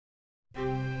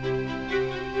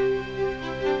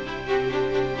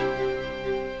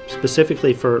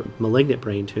Specifically for malignant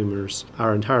brain tumors,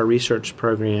 our entire research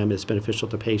program is beneficial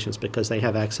to patients because they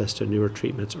have access to newer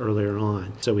treatments earlier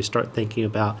on. So we start thinking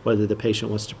about whether the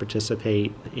patient wants to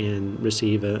participate and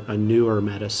receive a newer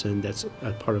medicine that's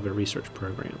a part of a research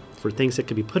program. For things that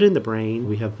could be put in the brain,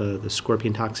 we have the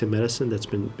scorpion toxin medicine that's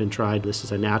been tried. This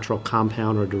is a natural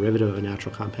compound or derivative of a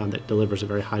natural compound that delivers a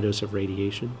very high dose of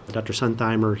radiation. Dr.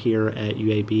 Suntheimer here at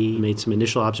UAB made some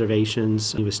initial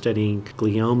observations. He was studying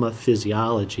glioma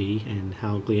physiology and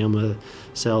how glioma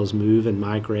cells move and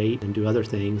migrate and do other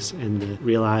things, and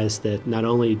realized that not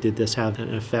only did this have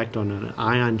an effect on an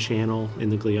ion channel in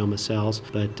the glioma cells,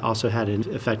 but also had an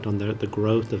effect on the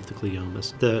growth of the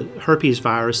gliomas. The herpes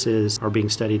viruses are being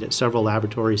studied at several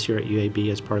laboratories here at UAB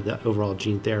as part of the overall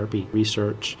gene therapy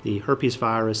research. The herpes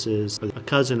virus is a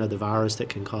cousin of the virus that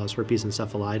can cause herpes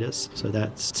encephalitis, so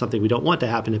that's something we don't want to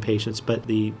happen to patients, but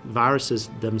the viruses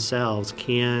themselves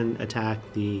can attack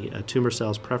the tumor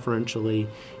cells preferentially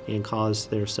and cause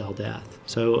their cell death.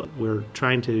 So we're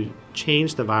trying to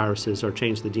change the viruses or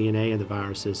change the DNA of the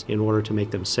viruses in order to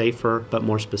make them safer but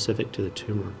more specific to the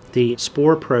tumor. The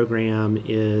SPORE program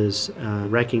is a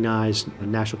recognized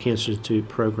National Cancer Institute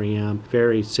program,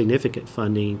 very significant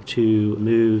funding to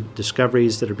move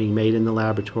discoveries that are being made in the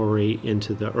laboratory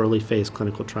into the early phase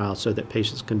clinical trials so that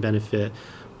patients can benefit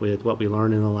with what we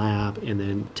learn in the lab and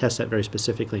then test that very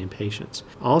specifically in patients.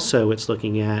 Also, it's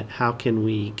looking at how can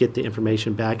we get the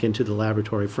information back into the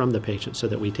laboratory from the patient so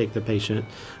that we take the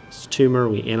patient's tumor,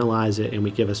 we analyze it, and we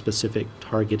give a specific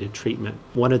targeted treatment.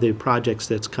 One of the projects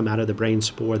that's come out of the brain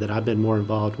SPORE that I've been more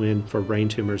involved in for brain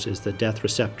tumors is the death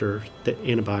receptor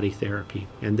antibody therapy.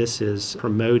 And this is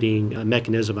promoting a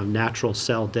mechanism of natural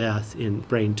cell death in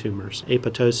brain tumors.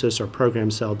 Apoptosis or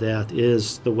programmed cell death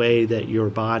is the way that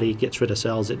your body gets rid of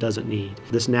cells it doesn't need.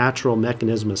 This natural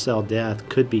mechanism of cell death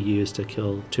could be used to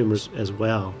kill tumors as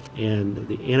well. And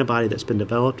the antibody that's been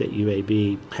developed at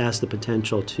UAB has the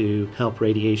potential to help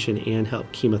radiation and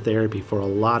help chemotherapy for a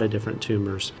lot of different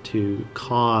tumors to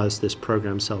cause this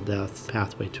programmed cell death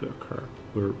pathway to occur.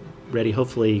 We're ready,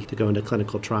 hopefully, to go into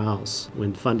clinical trials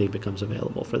when funding becomes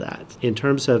available for that. In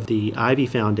terms of the Ivy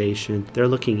Foundation, they're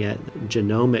looking at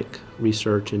genomic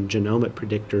research and genomic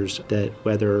predictors that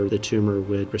whether the tumor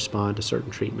would respond to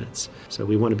certain treatments. So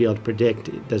we want to be able to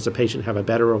predict, does the patient have a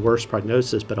better or worse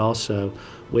prognosis, but also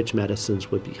which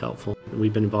medicines would be helpful.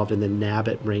 We've been involved in the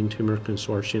NABIT Brain Tumor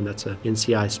Consortium. That's an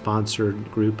NCI-sponsored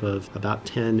group of about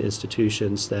 10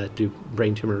 institutions that do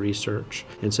brain tumor research.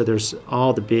 And so there's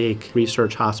all the big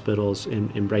research hospitals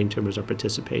in brain tumors are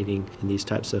participating in these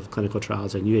types of clinical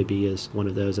trials, and UAB is one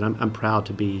of those, and I'm proud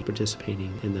to be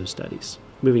participating in those studies.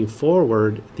 Moving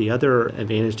forward, the other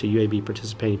advantage to UAB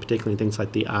participating, particularly in things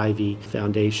like the Ivy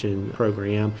Foundation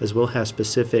program, is we'll have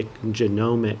specific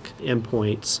genomic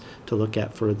endpoints to look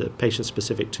at for the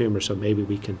patient-specific tumor. So maybe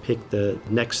we can pick the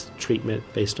next treatment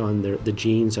based on the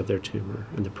genes of their tumor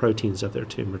and the proteins of their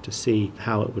tumor to see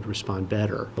how it would respond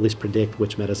better, at least predict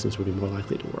which medicines would be more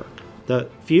likely to work. The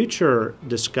future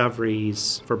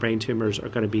discoveries for brain tumors are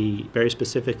going to be very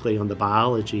specifically on the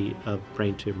biology of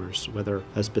brain tumors, whether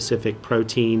a specific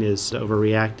protein is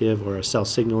overreactive or a cell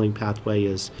signaling pathway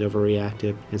is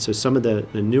overreactive. And so some of the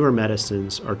newer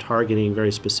medicines are targeting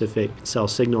very specific cell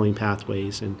signaling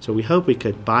pathways. And so we hope we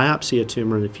could biopsy a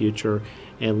tumor in the future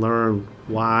and learn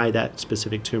why that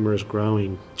specific tumor is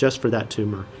growing just for that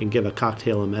tumor and give a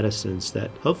cocktail of medicines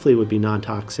that hopefully would be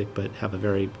non-toxic but have a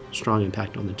very strong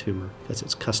impact on the tumor because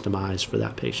it's customized for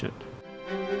that patient.